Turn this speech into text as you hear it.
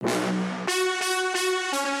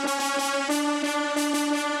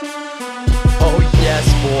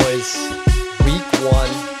Yes, boys. Week 1.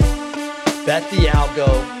 Bet the Algo.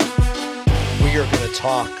 We are going to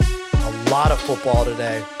talk a lot of football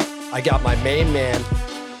today. I got my main man,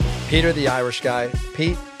 Peter the Irish guy.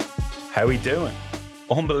 Pete. How we doing?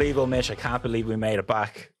 Unbelievable, Mitch. I can't believe we made it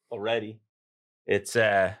back already. It's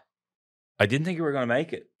I didn't think we were going to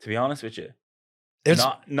make it, to be honest with you. It's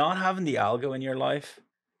not having the algo in your life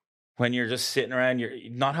when you're just sitting around, you're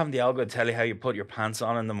not having the algo to tell you how you put your pants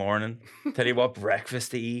on in the morning, tell you what breakfast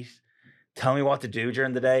to eat, tell me what to do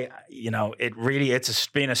during the day. You know, it's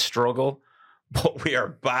been a struggle, but we are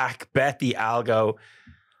back. Bet the algo.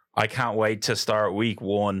 I can't wait to start week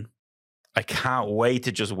 1. I can't wait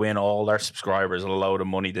to just win all our subscribers a load of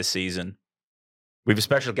money this season. We have a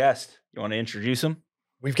special guest. You want to introduce him?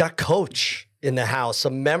 We've got Coach in the house, a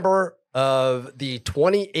member of the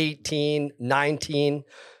 2018-19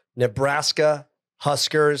 Nebraska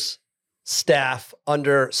Huskers staff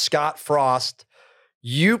under Scott Frost.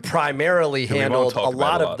 You primarily handled a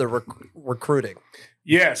lot of the recruiting.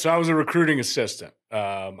 Yeah, so I was a recruiting assistant.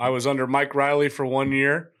 I was under Mike Riley for 1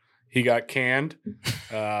 year. He got canned.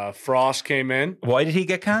 Frost came in. Why did he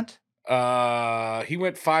get canned? He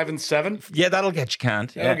went 5-7. Yeah, that'll get you canned.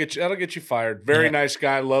 That'll get you fired. Very nice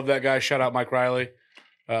guy. Love that guy. Shout out Mike Riley.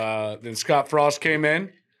 Then Scott Frost came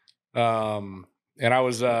in, and I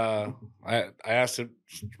was I asked to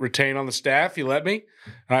retain on the staff. He let me,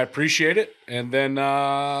 and I appreciate it. And then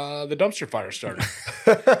the dumpster fire started,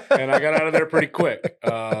 and I got out of there pretty quick.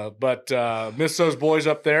 But miss those boys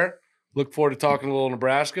up there. Look forward to talking a little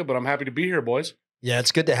Nebraska, but I'm happy to be here, boys. Yeah,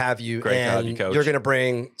 it's good to have you. Great to have you, Coach. You're going to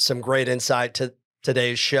bring some great insight to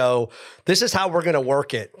today's show. This is how we're going to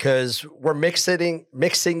work it because we're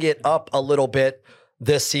mixing it up a little bit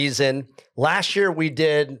this season. Last year, we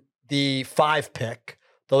did the 5-pick.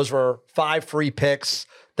 Those were 5 free picks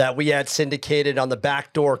that we had syndicated on the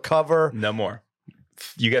backdoor cover. No more.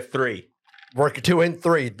 You get 3. We're 2 and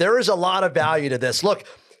 3. There is a lot of value to this. Look,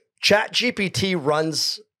 ChatGPT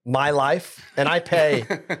runs my life, and I pay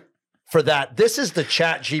for that. This is the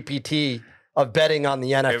ChatGPT of betting on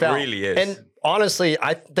the NFL. It really is. And honestly,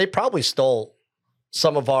 they probably stole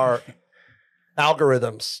some of our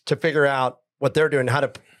algorithms to figure out what they're doing, how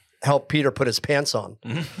to help Peter put his pants on.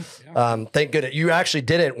 Thank goodness. You actually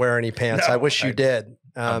didn't wear any pants. No, I wish you did.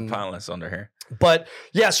 I'm pantless under here. But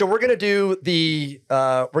yeah, so we're gonna do the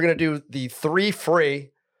 3 free.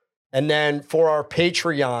 And then for our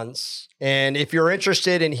Patreons, and if you're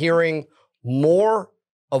interested in hearing more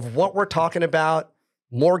of what we're talking about,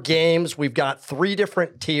 more games, we've got 3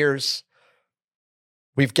 different tiers.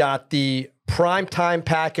 We've got the primetime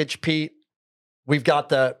package, Pete. We've got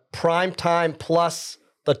the primetime plus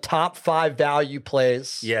the top 5 value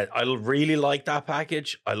plays. Yeah, I really like that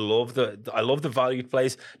package. I love the value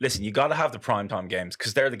plays. Listen, you got to have the primetime games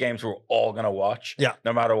because they're the games we're all going to watch. Yeah.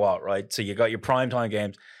 No matter what, right? So you got your primetime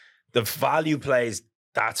games. The value plays,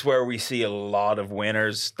 that's where we see a lot of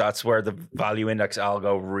winners. That's where the value index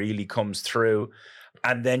algo really comes through.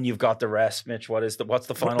 And then you've got the rest, Mitch. What's the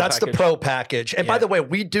final That's package? The pro package. And by the way,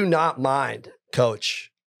 we do not mind,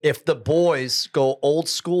 Coach, if the boys go old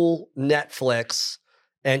school Netflix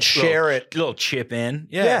and share it. Little chip in.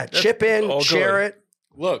 Yeah, chip in, share it.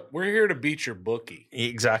 Look, we're here to beat your bookie.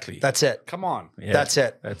 Exactly. That's it. Come on. Yeah, That's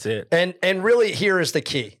it. That's it. And really, here is the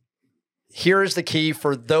key. Here is the key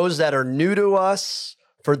for those that are new to us,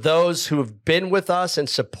 for those who have been with us and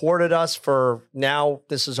supported us for now,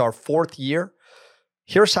 this is our 4th year.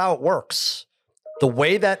 Here's how it works. The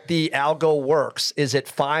way that the algo works is it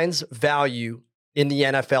finds value in the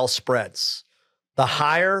NFL spreads. The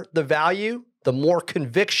higher the value, the more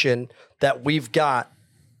conviction that we've got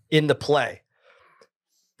in the play.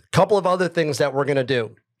 A couple of other things that we're going to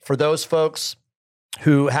do for those folks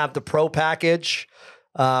who have the pro package,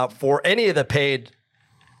 for any of the paid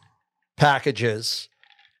packages.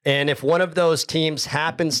 And if one of those teams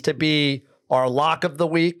happens to be our lock of the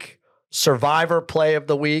week, survivor play of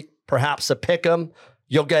the week, perhaps a pick 'em,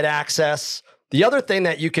 you'll get access. The other thing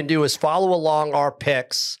that you can do is follow along our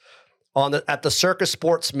picks at the Circus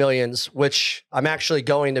Sports Millions, which I'm actually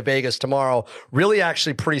going to Vegas tomorrow. Really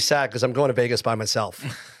actually pretty sad because I'm going to Vegas by myself.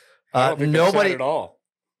 I don't think that's sad at all.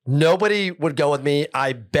 Nobody would go with me.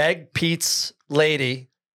 I begged Pete's lady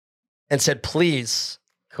and said, please.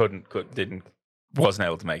 Wasn't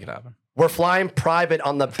able to make it happen. We're flying private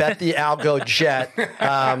on the Bet the Algo jet,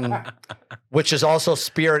 which is also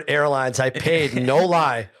Spirit Airlines. I paid, no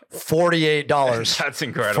lie, $48. That's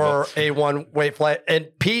incredible. For a one-way flight. And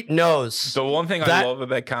Pete knows. The one thing I love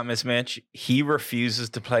about Can't Miss Mitch, he refuses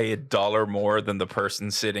to pay $1 more than the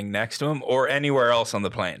person sitting next to him or anywhere else on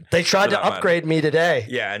the plane. They tried to upgrade me today.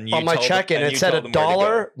 Yeah, and on my check-in. It said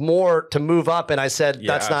 $1 more to move up, and I said,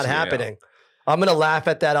 that's not happening. I'm going to laugh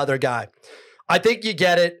at that other guy. I think you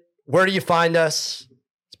get it. Where do you find us?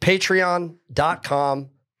 It's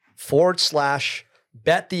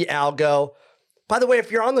patreon.com/Bet the Algo. By the way,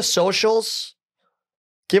 if you're on the socials,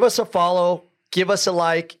 give us a follow, give us a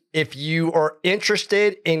like. If you are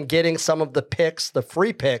interested in getting some of the picks, the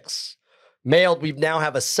free picks mailed, we now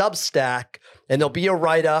have a Substack, and there'll be a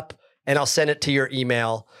write-up, and I'll send it to your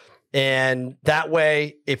email. And that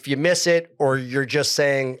way, if you miss it, or you're just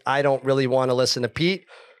saying, I don't really want to listen to Pete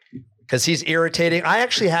because he's irritating. I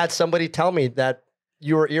actually had somebody tell me that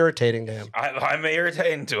you were irritating to him. I'm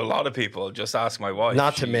irritating to a lot of people. Just ask my wife.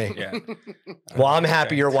 Not to me. Yeah. Well, I'm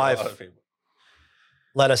happy your wife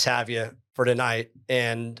let us have you for tonight.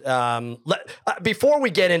 And before we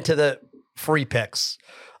get into the free picks,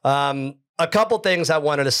 a couple things I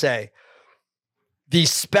wanted to say. The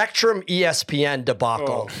Spectrum ESPN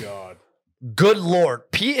debacle. Oh, God. Good Lord.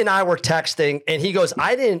 Pete and I were texting, and he goes,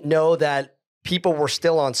 I didn't know that people were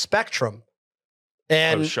still on Spectrum.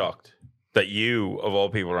 And I was shocked that you, of all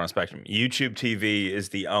people, are on Spectrum. YouTube TV is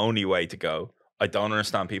the only way to go. I don't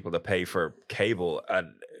understand people that pay for cable,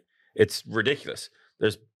 and it's ridiculous.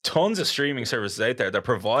 There's tons of streaming services out there that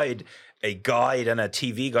provide a guide and a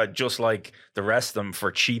TV guide just like the rest of them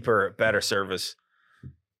for cheaper, better service.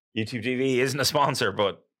 YouTube TV isn't a sponsor,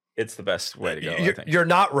 but it's the best way to go, I think. You're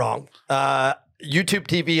not wrong. YouTube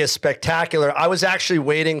TV is spectacular. I was actually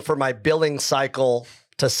waiting for my billing cycle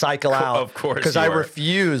to cycle out. Of course, because I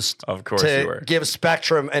refused to give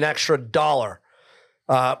Spectrum an extra $1.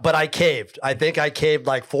 But I caved. I think I caved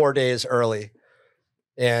like 4 days early.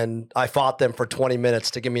 And I fought them for 20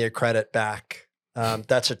 minutes to give me a credit back.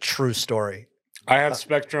 That's a true story. I have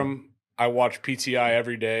Spectrum. I watch PTI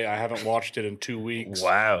every day. I haven't watched it in 2 weeks.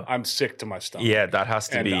 Wow. I'm sick to my stomach. Yeah, that has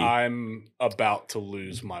to be. And I'm about to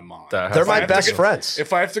lose my mind. They're my best friends.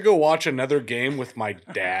 If I have to go watch another game with my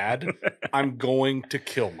dad, I'm going to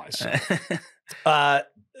kill myself.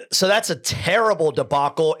 So that's a terrible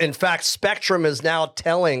debacle. In fact, Spectrum is now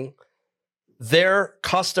telling their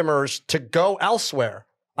customers to go elsewhere.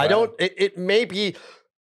 Wow. It may be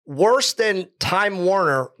worse than Time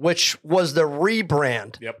Warner, which was the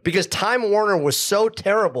rebrand. Yep. Because Time Warner was so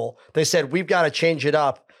terrible, they said, we've got to change it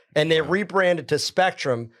up. And they rebranded to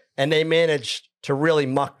Spectrum, and they managed to really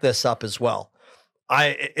muck this up as well.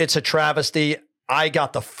 It's a travesty. I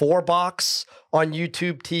got the 4-box on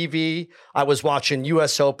YouTube TV. I was watching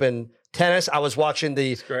U.S. Open tennis. I was watching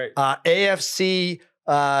the AFC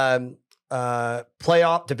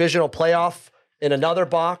divisional playoff in another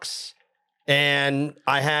box. And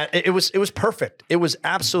it was perfect. It was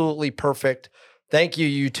absolutely perfect. Thank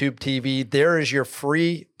you, YouTube TV. There is your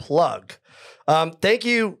free plug. Thank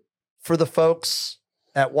you for the folks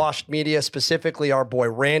at Washed Media, specifically our boy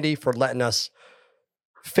Randy, for letting us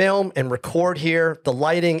film and record here. The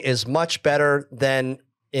lighting is much better than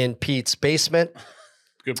in Pete's basement.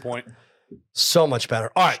 Good point. So much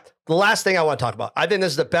better. All right. The last thing I want to talk about. I think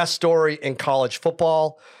this is the best story in college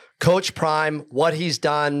football. Coach Prime, what he's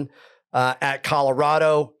done at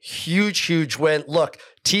Colorado. Huge win. Look,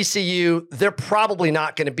 TCU, they're probably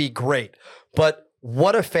not going to be great, but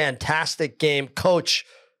what a fantastic game. Coach,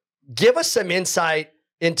 give us some insight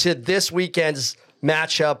into this weekend's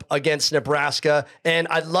matchup against Nebraska, and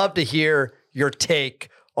I'd love to hear your take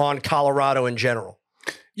on Colorado in general.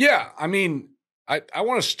 Yeah, I mean, I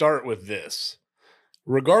want to start with this.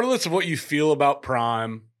 Regardless of what you feel about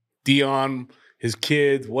Prime, Dion, his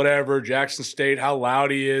kids, whatever, Jackson State, how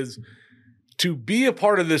loud he is, to be a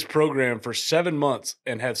part of this program for 7 months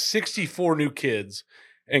and have 64 new kids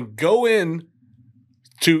and go in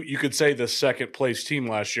to, you could say, the second place team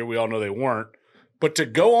last year. We all know they weren't. But to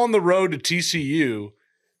go on the road to TCU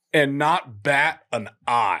and not bat an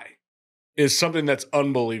eye is something that's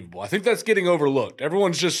unbelievable. I think that's getting overlooked.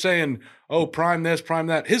 Everyone's just saying, oh, Prime this, Prime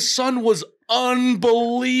that. His son was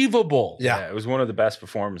unbelievable. Yeah, it was one of the best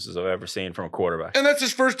performances I've ever seen from a quarterback. And that's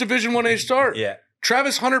his first Division 1A start. Yeah.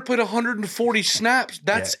 Travis Hunter played 140 snaps.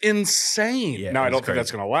 That's insane. Yeah, now, I don't think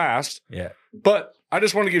that's going to last. Yeah. But I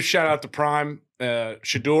just want to give shout out to Prime,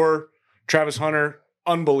 Shador, Travis Hunter.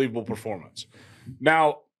 Unbelievable performance.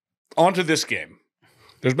 Now, on to this game.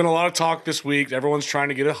 There's been a lot of talk this week. Everyone's trying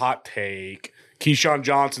to get a hot take. Keyshawn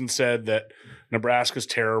Johnson said that Nebraska's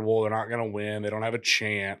terrible. They're not going to win. They don't have a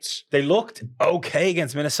chance. They looked okay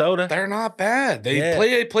against Minnesota. They're not bad.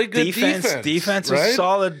 They play good defense. Defense was right?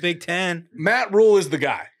 solid. Big Ten. Matt Rule is the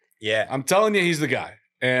guy. Yeah, I'm telling you, he's the guy.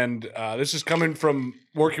 And this is coming from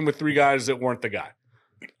working with 3 guys that weren't the guy.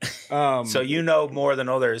 So you know more than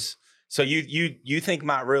others. So you think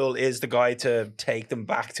Matt Rule is the guy to take them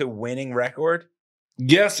back to winning record?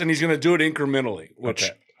 Yes, and he's going to do it incrementally, which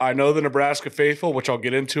I know the Nebraska faithful, which I'll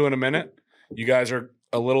get into in a minute. You guys are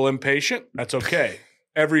a little impatient. That's okay.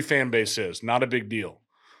 Every fan base is. Not a big deal.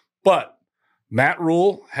 But Matt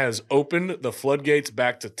Rule has opened the floodgates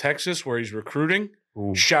back to Texas where he's recruiting.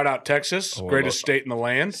 Ooh. Shout out Texas, greatest state in the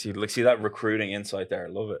land. See that recruiting insight there. I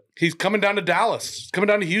love it. He's coming down to Dallas. He's coming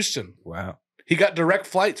down to Houston. Wow. He got direct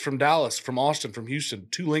flights from Dallas, from Austin, from Houston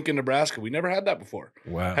to Lincoln, Nebraska. We never had that before.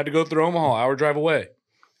 Wow. Had to go through Omaha, hour drive away.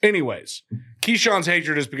 Anyways, Keyshawn's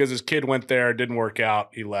hatred is because his kid went there, didn't work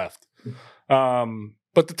out, he left.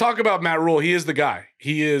 But to talk about Matt Rule, he is the guy.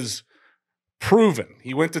 He is proven.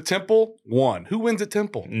 He went to Temple, won. Who wins at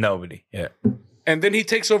Temple? Nobody. Yeah. And then he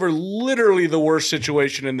takes over literally the worst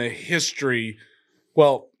situation in the history.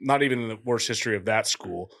 Well, not even in the worst history of that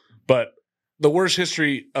school, but the worst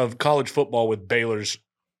history of college football with Baylor's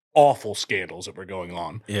awful scandals that were going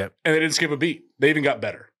on. Yeah. And they didn't skip a beat. They even got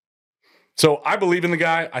better. So I believe in the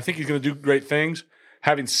guy. I think he's going to do great things.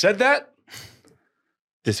 Having said that,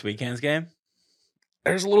 this weekend's game,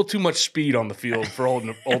 there's a little too much speed on the field for old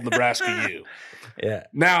Nebraska U. Yeah.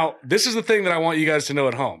 Now, this is the thing that I want you guys to know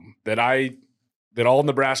at home that all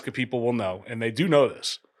Nebraska people will know, and they do know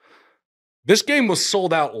this. This game was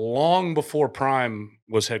sold out long before Prime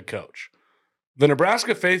was head coach. The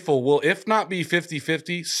Nebraska faithful will, if not be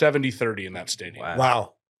 50-50, 70-30 in that stadium.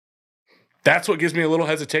 Wow. That's what gives me a little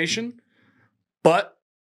hesitation, but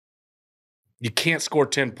you can't score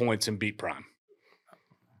 10 points and beat Prime.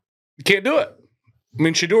 You can't do it. I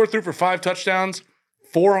mean, Shedeur threw for 5 touchdowns,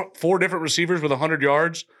 four different receivers with 100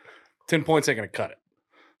 yards. 10 points ain't going to cut it.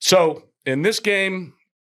 So in this game,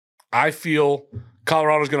 I feel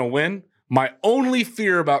Colorado's going to win. My only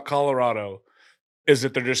fear about Colorado is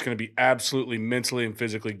that they're just going to be absolutely mentally and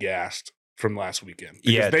physically gassed from last weekend.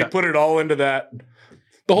 Because they put it all into that.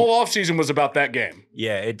 The whole offseason was about that game.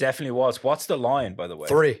 Yeah, it definitely was. What's the line, by the way?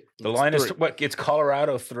 3. The line is what? It's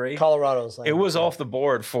Colorado 3. Colorado's line. It was off the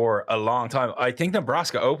board for a long time. I think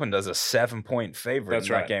Nebraska opened as a 7-point favorite in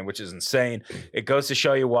that game, which is insane. It goes to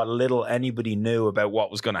show you what little anybody knew about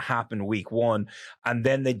what was going to happen week 1. And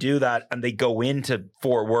then they do that and they go into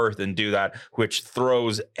Fort Worth and do that, which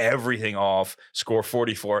throws everything off, score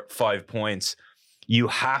 5 points. You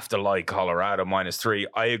have to like Colorado -3.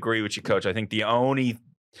 I agree with you, Coach. I think the only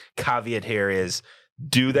caveat here is,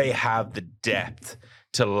 do they have the depth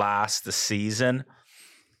to last the season?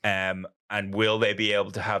 And will they be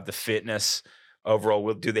able to have the fitness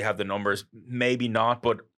overall? Do they have the numbers? Maybe not,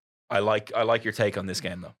 but I like your take on this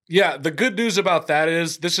game, though. Yeah, the good news about that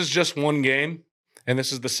is this is just one game, and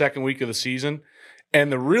this is the second week of the season.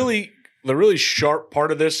 And the really sharp part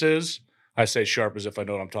of this is, I say sharp as if I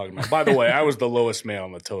know what I'm talking about. By the way, I was the lowest man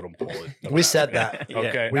on the totem pole. We said that.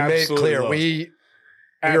 Okay, we made clear.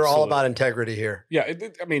 We're all about integrity here. Yeah,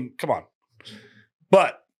 I mean, come on.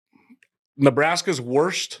 But Nebraska's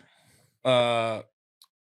worst group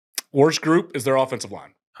is their offensive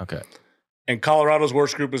line. Okay. And Colorado's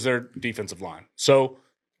worst group is their defensive line. So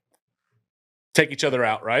take each other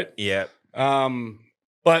out, right? Yeah.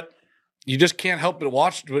 But you just can't help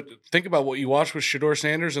but think about what you watched with Shedeur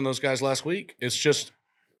Sanders and those guys last week. It's just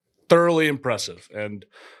thoroughly impressive. And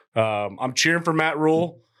I'm cheering for Matt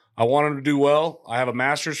Rule. I want him to do well. I have a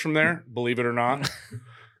master's from there, believe it or not.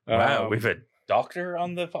 Wow, we've a doctor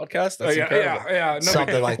on the podcast? That's incredible. Yeah.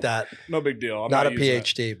 Something like that. No big deal. I'm not a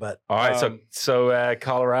PhD, but. All right, so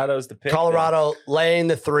Colorado's the pick. Colorado laying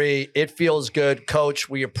the 3. It feels good. Coach,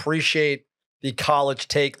 we appreciate the college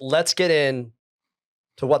take. Let's get in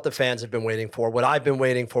to what the fans have been waiting for, what I've been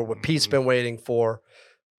waiting for, what Pete's been waiting for.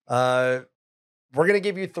 We're going to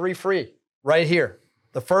give you 3 free right here.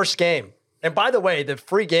 The first game. And by the way, the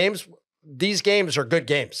free games, these games are good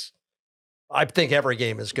games. I think every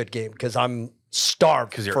game is a good game because I'm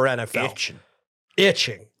starved for NFL.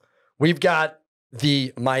 Itching. We've got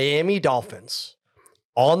the Miami Dolphins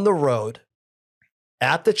on the road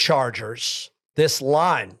at the Chargers. This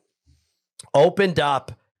line opened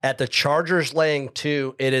up at the Chargers laying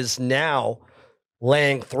 2. It is now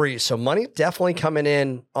laying 3. So money definitely coming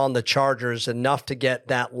in on the Chargers, enough to get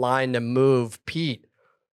that line to move. Pete,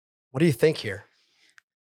 what do you think here?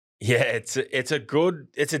 Yeah, it's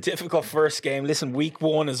a difficult first game. Listen, week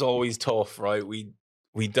 1 is always tough, right? We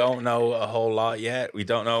don't know a whole lot yet. We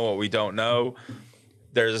don't know what we don't know.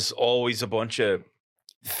 there's always a bunch of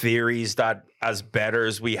theories that as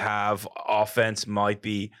betters we have, offense might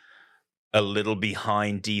be a little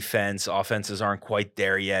behind defense. Offenses aren't quite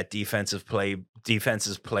there yet. Defenses play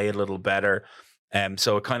a little better.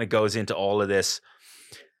 So it kind of goes into all of this.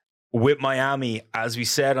 With Miami, as we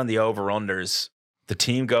said on the over-unders, the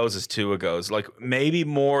team goes as Tua goes. Like, maybe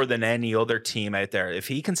more than any other team out there. If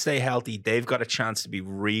he can stay healthy, they've got a chance to be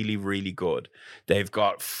really, really good. They've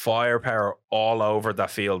got firepower all over the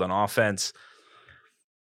field on offense.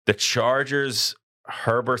 The Chargers,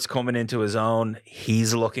 Herbert's coming into his own.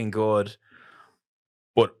 He's looking good.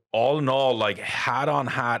 But all in all, like, hat on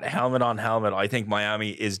hat, helmet on helmet, I think Miami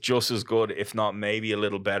is just as good, if not maybe a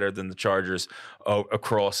little better than the Chargers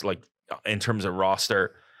across, like, in terms of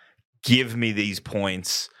roster. Give me these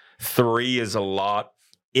points. 3 is a lot.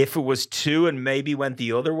 If it was 2 and maybe went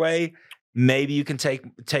the other way, maybe you can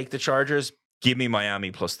take the Chargers. Give me Miami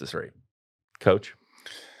plus the 3. Coach?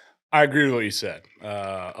 I agree with what you said.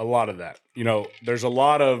 A lot of that. You know, there's a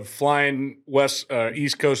lot of flying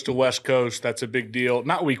East Coast to West Coast. That's a big deal.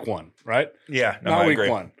 Not week 1, right? Yeah. No, not I week agree.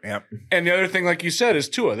 1. Yep. And the other thing, like you said, is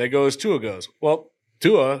Tua. They go as Tua goes. Well,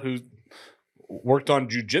 Tua, who worked on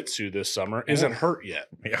jiu-jitsu this summer, isn't hurt yet.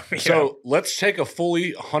 Yeah. So let's take a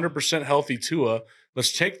fully 100% healthy Tua.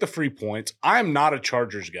 Let's take the free points. I'm not a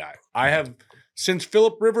Chargers guy. Since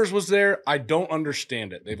Phillip Rivers was there, I don't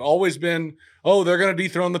understand it. They've always been, they're going to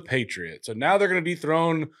dethrone the Patriots, and now they're going to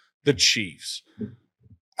dethrone the Chiefs.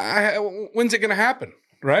 When's it going to happen,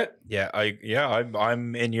 right? Yeah,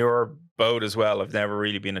 I'm in your boat as well. I've never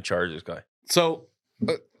really been a Chargers guy. So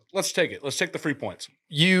let's take it. Let's take the free points.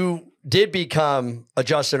 You did become a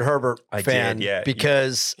Justin Herbert fan,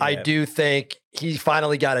 because I do think he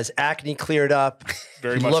finally got his acne cleared up.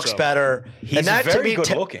 Very he much looks so. better. He's and that, very to me,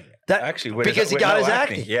 good looking. Actually, because he got his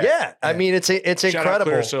acne. Yeah. I mean, it's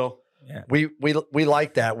incredible. Yeah. We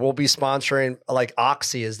like that. We'll be sponsoring like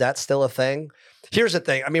Oxy. Is that still a thing? Here's the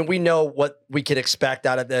thing. I mean, we know what we could expect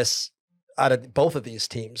out of both of these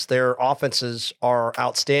teams. Their offenses are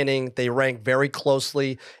outstanding. They rank very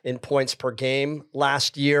closely in points per game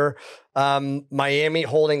last year. Miami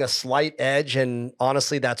holding a slight edge, and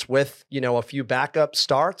honestly, that's with a few backup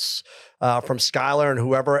starts from Skylar and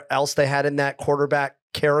whoever else they had in that quarterback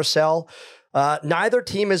carousel. Neither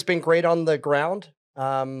team has been great on the ground.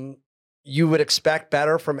 You would expect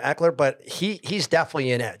better from Eckler, but he's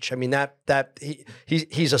definitely an edge. I mean,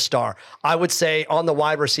 he's a star. I would say on the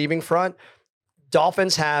wide receiving front,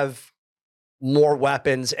 Dolphins have more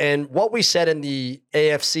weapons. And what we said in the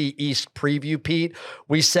AFC East preview, Pete,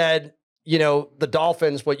 we said, the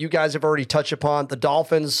Dolphins, what you guys have already touched upon, the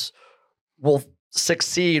Dolphins will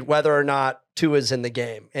succeed whether or not Tua's in the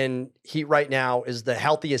game. And he right now is the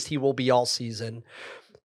healthiest he will be all season.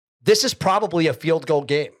 This is probably a field goal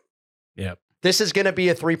game. Yep. This is going to be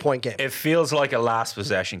a 3-point game. It feels like a last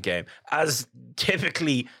possession game, as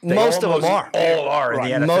typically most of them are. All are in the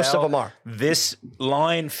NFL. Most of them are. This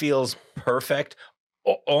line feels perfect.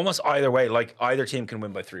 Almost either way, like either team can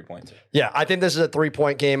win by 3 points. Yeah, I think this is a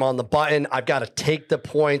 3-point game on the button. I've got to take the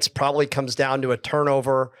points. Probably comes down to a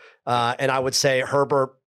turnover. And I would say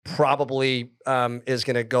Herbert probably is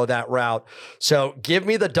going to go that route. So give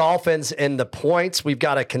me the Dolphins and the points. We've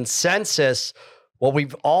got a consensus. What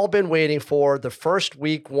we've all been waiting for, the first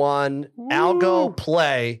week 1 algo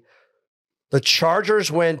play. The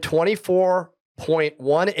Chargers win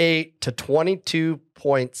 24.18 to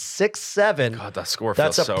 22.67. God, that score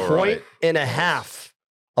feels so right. That's a point and a half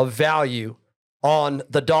of value on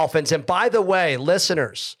the Dolphins. And by the way,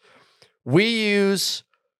 listeners, we use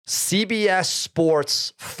CBS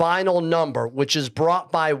Sports final number, which is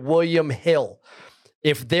brought by William Hill.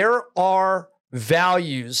 If there are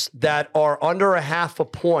values that are under a half a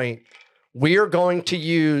point, we are going to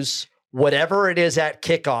use whatever it is at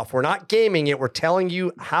kickoff. We're not gaming it. We're telling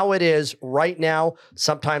you how it is right now.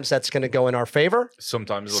 Sometimes that's going to go in our favor.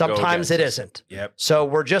 Sometimes it isn't. Yep. So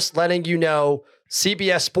we're just letting you know,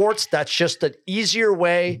 CBS Sports, that's just an easier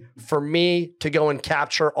way for me to go and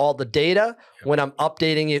capture all the data when I'm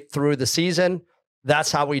updating it through the season.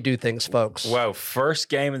 That's how we do things, folks. Wow, first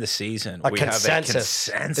game of the season. We have a consensus.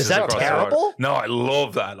 Is that terrible? No, I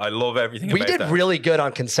love that. I love everything about that. We did really good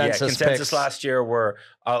on consensus. Yeah, consensus picks. last year were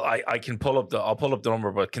I'll pull up the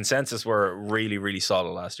number, but consensus were really, really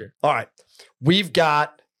solid last year. All right. We've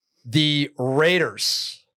got the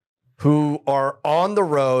Raiders, who are on the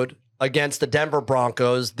road against the Denver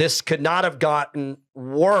Broncos. This could not have gotten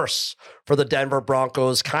worse for the Denver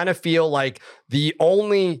Broncos. Kind of feel like the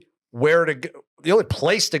only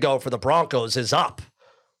place to go for the Broncos is up,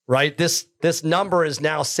 right? This number is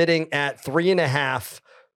now sitting at 3.5.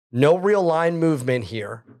 No real line movement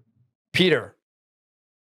here. Peter,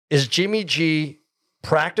 Is Jimmy G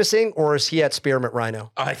practicing or is he at Spearmint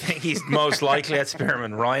Rhino? I think he's most likely at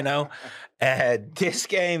Spearmint Rhino. This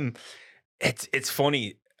game, it's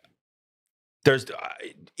funny. There's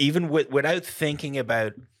even without thinking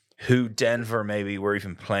about who Denver maybe were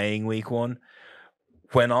even playing week 1,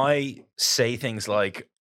 when I say things like,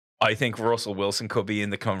 I think Russell Wilson could be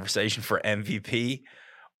in the conversation for MVP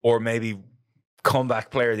or maybe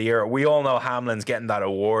comeback player of the year. We all know Hamlin's getting that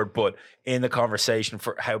award, but in the conversation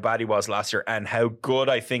for how bad he was last year and how good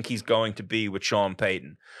I think he's going to be with Sean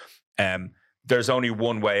Payton, there's only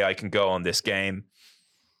one way I can go on this game.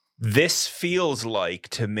 This feels like,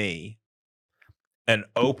 to me, an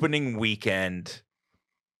opening weekend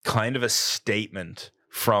kind of a statement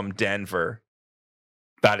from Denver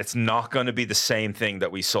that it's not going to be the same thing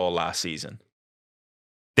that we saw last season.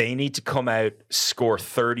 They need to come out, score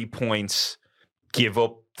 30 points, give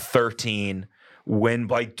up 13, win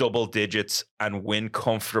by double digits, and win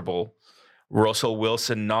comfortable. Russell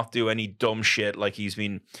Wilson not do any dumb shit like he's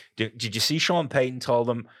been. Did you see Sean Payton told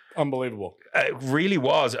them? Unbelievable. It really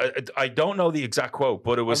was. I don't know the exact quote,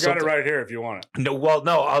 but it was. I've got it right here if you want it.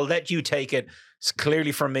 No, I'll let you take it. It's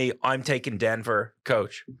clearly from me. I'm taking Denver,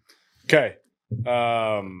 coach. Okay.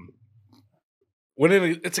 When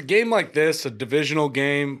it's a game like this, a divisional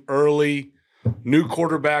game, early, new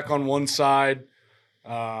quarterback on one side,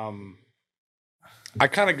 I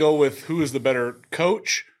kind of go with who is the better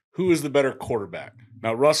coach, who is the better quarterback.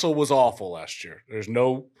 Now, Russell was awful last year. There's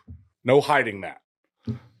no hiding that.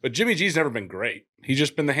 But Jimmy G's never been great. He's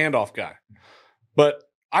just been the handoff guy. But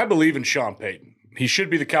I believe in Sean Payton. He should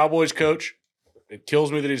be the Cowboys coach. It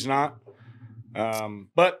kills me that he's not.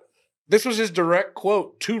 But this was his direct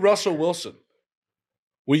quote to Russell Wilson.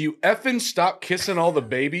 Will you effing stop kissing all the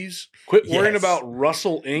babies? Quit worrying about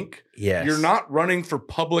Russell Inc. Yes. You're not running for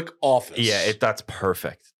public office. Yeah, that's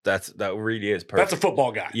perfect. That really is perfect. That's a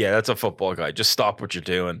football guy. Yeah, that's a football guy. Just stop what you're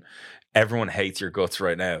doing. Everyone hates your guts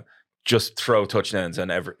right now. Just throw touchdowns and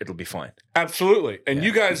it'll be fine. Absolutely. And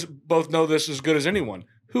you guys both know this as good as anyone.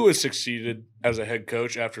 Who has succeeded as a head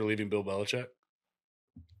coach after leaving Bill Belichick?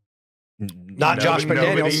 Not Josh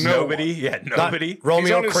McDaniels. Nobody. Yeah, nobody.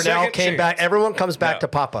 Romeo Crennel came back. Everyone comes back to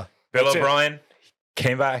Papa. Bill O'Brien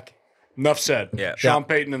came back. Enough said. Yeah. Sean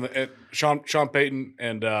Payton and Sean Payton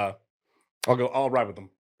and I'll ride with them.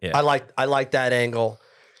 Yeah. I like that angle.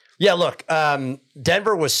 Yeah, look,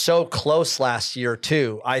 Denver was so close last year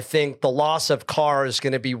too. I think the loss of Carr is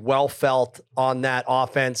going to be well felt on that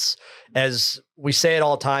offense. As we say it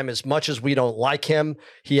all the time, as much as we don't like him,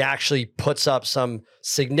 he actually puts up some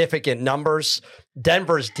significant numbers.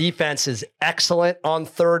 Denver's defense is excellent on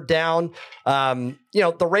third down.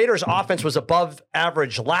 The Raiders' offense was above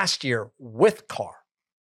average last year with Carr.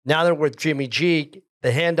 Now they're with Jimmy G, the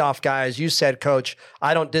handoff guy, as you said, Coach.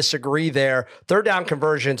 I don't disagree there. Third down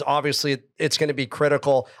conversions, obviously, it's going to be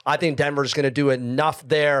critical. I think Denver's going to do enough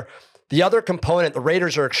there. The other component, the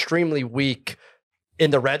Raiders are extremely weak in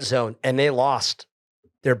the red zone, and they lost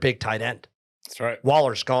their big tight end. That's right.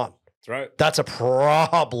 Waller's gone. That's right. That's a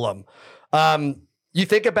problem. You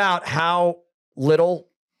think about how little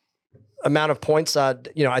amount of points, I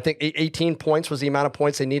think 18 points was the amount of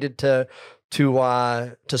points they needed to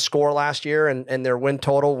score last year, and their win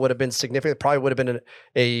total would have been significant. Probably would have been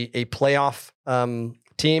a playoff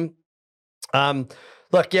team. I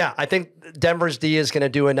think Denver's D is going to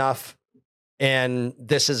do enough, and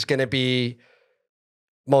this is going to be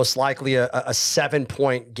most likely a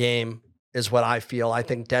 7-point game is what I feel. I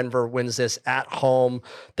think Denver wins this at home.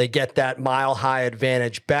 They get that mile-high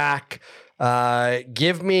advantage back.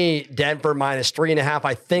 Give me Denver minus 3.5.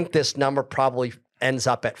 I think this number probably ends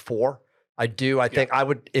up at 4. I do. I think I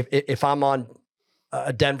would, if I'm on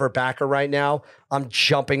a Denver backer right now, I'm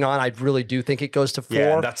jumping on. I really do think it goes to 4.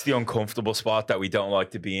 Yeah, that's the uncomfortable spot that we don't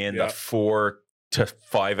like to be in. That 4 to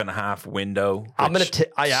 5.5 window. I'm gonna.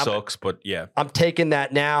 Sucks, but yeah, I'm taking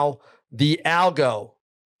that now. The algo.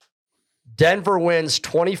 Denver wins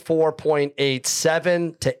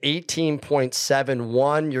 24.87 to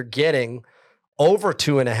 18.71. You're getting over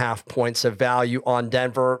 2.5 points of value on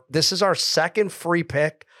Denver. This is our second free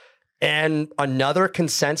pick and another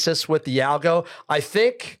consensus with the algo. I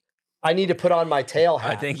think I need to put on my tail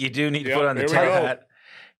hat. I think you do need to put on the tail hat.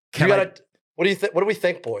 What do you think? What do we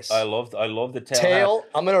think, boys? I love the tail hat.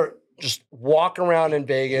 I'm gonna just walk around in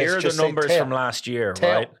Vegas. Here are the numbers from last year,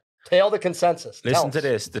 right? Tail the consensus. Listen to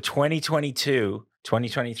this. The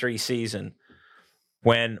 2022-2023 season,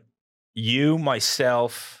 when you,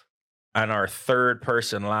 myself, and our third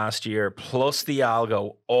person last year, plus the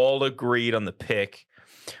algo, all agreed on the pick,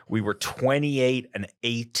 we were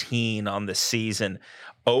 28-18 on the season,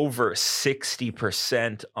 over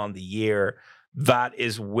 60% on the year. that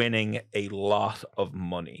is winning a lot of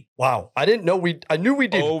money. Wow. I knew we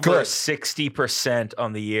did over good. 60%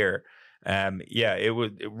 on the year. It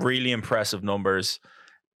was really impressive numbers.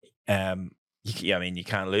 You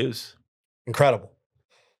can't lose. Incredible.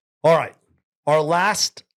 All right. Our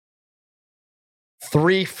last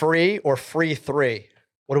 3 free or free 3.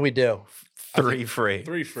 What do we do? 3 free.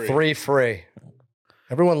 3 free. 3 free.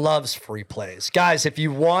 Everyone loves free plays. Guys, if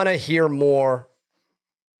you want to hear more,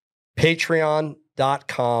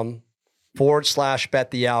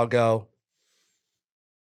 patreon.com/betthealgo.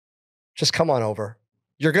 Just come on over.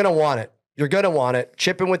 You're going to want it. You're going to want it.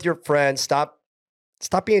 Chip in with your friends. Stop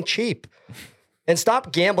being cheap and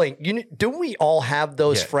stop gambling. Do we all have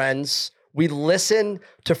those friends? We listen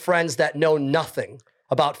to friends that know nothing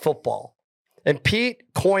about football. And Pete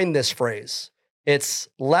coined this phrase. It's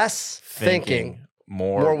less thinking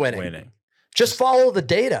more winning. Just follow the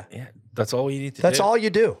data. Yeah, that's all you need to do. That's all you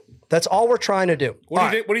do. That's all we're trying to do.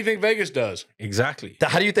 What do you think Vegas does? Exactly.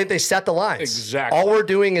 How do you think they set the lines? Exactly. All we're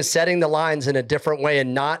doing is setting the lines in a different way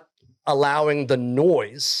and not allowing the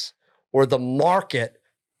noise or the market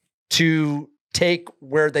to take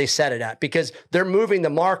where they set it at, because they're moving the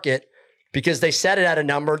market because they set it at a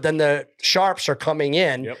number. Then the sharps are coming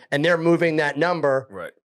in and they're moving that number.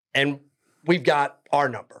 Right. And we've got our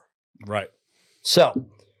number. Right. So,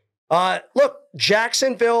 look,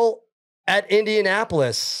 Jacksonville at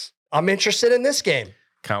Indianapolis. I'm interested in this game.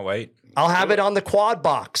 Can't wait. I'll have it on the quad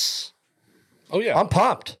box. Oh, yeah. I'm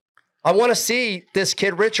pumped. I want to see this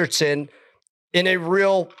kid Richardson in a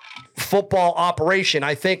real football operation.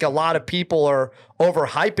 I think a lot of people are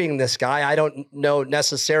overhyping this guy. I don't know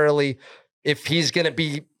necessarily if he's going to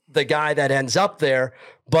be the guy that ends up there,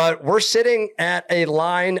 but we're sitting at a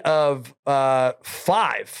line of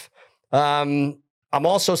 5. I'm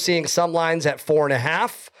also seeing some lines at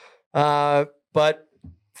 4.5, but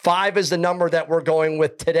 5 is the number that we're going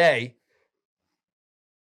with today.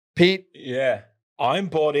 Pete? Yeah, I'm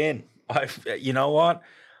bought in. You know what?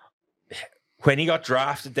 When he got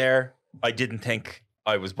drafted there, I didn't think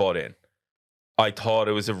I was bought in. I thought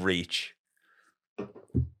it was a reach.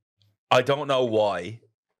 I don't know why.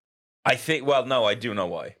 I do know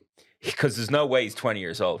why. Because there's no way he's 20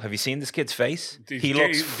 years old. Have you seen this kid's face? He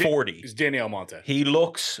looks 40. He's Daniel Monte. He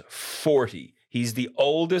looks 40. He's the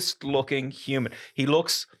oldest looking human. He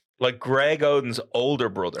looks like Greg Oden's older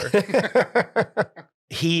brother.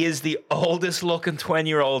 He is the oldest looking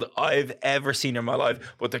 20-year-old I've ever seen in my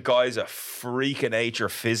life. But the guy's a freak of nature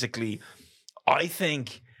physically. I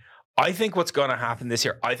think what's going to happen this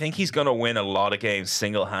year, I think he's going to win a lot of games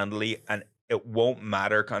single-handedly, and it won't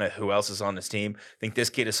matter kind of who else is on his team. I think this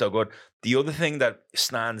kid is so good. The other thing that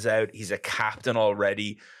stands out, he's a captain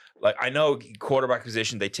already. Like, I know quarterback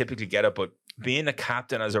position, they typically get it, but being a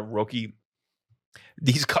captain as a rookie,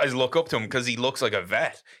 these guys look up to him because he looks like a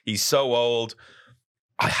vet. He's so old.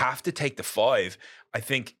 I have to take the 5. I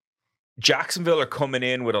think Jacksonville are coming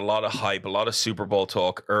in with a lot of hype, a lot of Super Bowl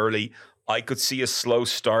talk early. I could see a slow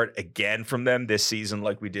start again from them this season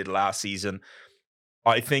like we did last season.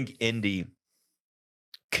 I think Indy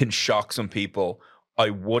can shock some people.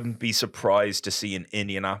 I wouldn't be surprised to see an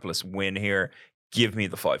Indianapolis win here. Give me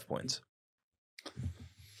the 5 points.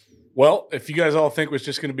 Well, if you guys all think it was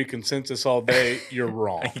just going to be consensus all day, you're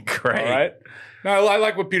wrong. Great. All right? No, I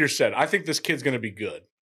like what Peter said. I think this kid's going to be good,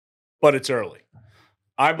 but it's early.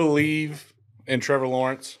 I believe in Trevor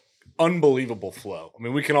Lawrence. Unbelievable flow. I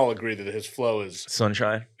mean, we can all agree that his flow is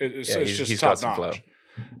sunshine. It's just top notch.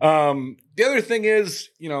 The other thing is,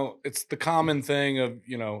 it's the common thing of,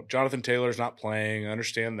 Jonathan Taylor's not playing. I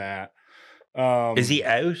understand that. Is he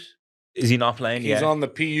out? Is he not playing yet? He's on the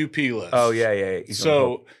PUP list. Oh, yeah.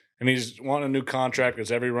 And he's wanting a new contract,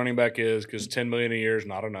 as every running back is, because $10 million a year is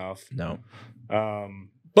not enough. No.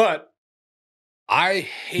 But I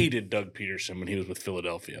hated Doug Peterson when he was with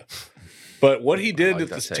Philadelphia. But what he did at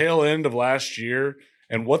the tail end of last year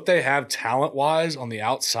and what they have talent-wise on the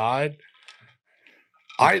outside,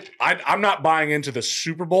 I'm not buying into the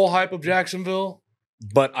Super Bowl hype of Jacksonville,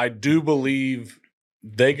 but I do believe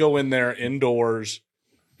they go in there indoors,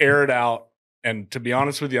 air it out, and to be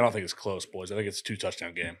honest with you, I don't think it's close, boys. I think it's a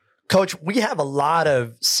 2-touchdown game. Coach, we have a lot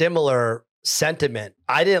of similar sentiment.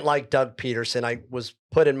 I didn't like Doug Peterson. I was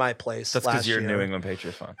put in my place. That's because you're a New England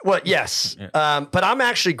Patriots fan. Well, yes. Yeah. But I'm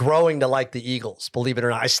actually growing to like the Eagles, believe it or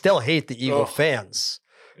not. I still hate the Eagle fans,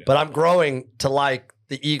 but I'm growing to like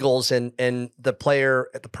the Eagles and the player,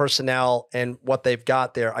 the personnel, and what they've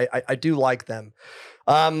got there. I do like them.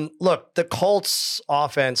 Look, the Colts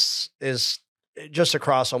offense is just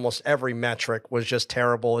across almost every metric was just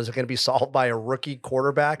terrible. Is it going to be solved by a rookie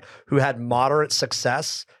quarterback who had moderate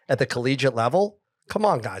success at the collegiate level? Come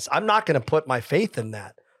on, guys. I'm not going to put my faith in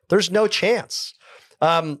that. There's no chance.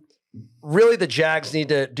 Really, the Jags need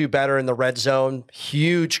to do better in the red zone.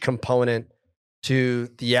 Huge component to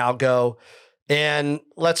the algo. And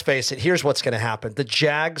let's face it, here's what's going to happen. The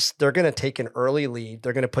Jags, they're going to take an early lead.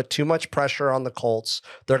 They're going to put too much pressure on the Colts.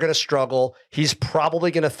 They're going to struggle. He's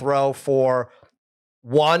probably going to throw for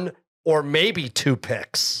 1 or maybe 2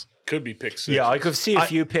 picks. Could be picks. Yeah, I could see a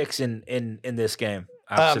few picks in this game.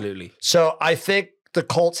 Absolutely. So I think the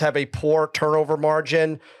Colts have a poor turnover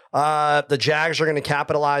margin. The Jags are going to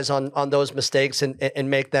capitalize on those mistakes and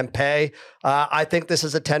make them pay. I think this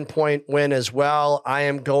is a 10-point win as well. I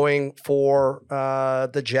am going for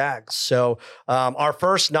the Jags. So our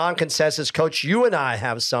first non-consensus, Coach, you and I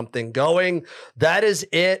have something going. That is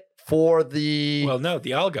it for the... Well, no,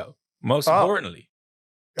 the algo, most importantly.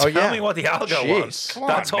 Tell me what the algo was.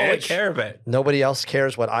 That's all I care about. Nobody else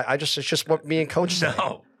cares what it's just what me and Coach say.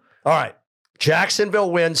 No. All right.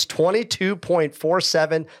 Jacksonville wins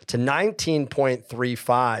 22.47 to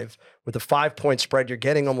 19.35 with a 5-point spread. You're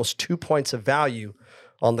getting almost 2 points of value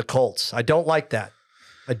on the Colts. I don't like that.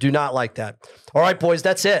 I do not like that. All right, boys,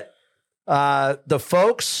 that's it. The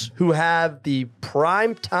folks who have the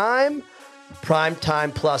prime time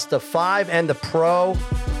plus the 5 and the pro,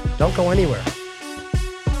 don't go anywhere.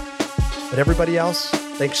 But everybody else,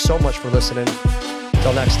 thanks so much for listening.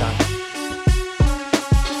 Until next time.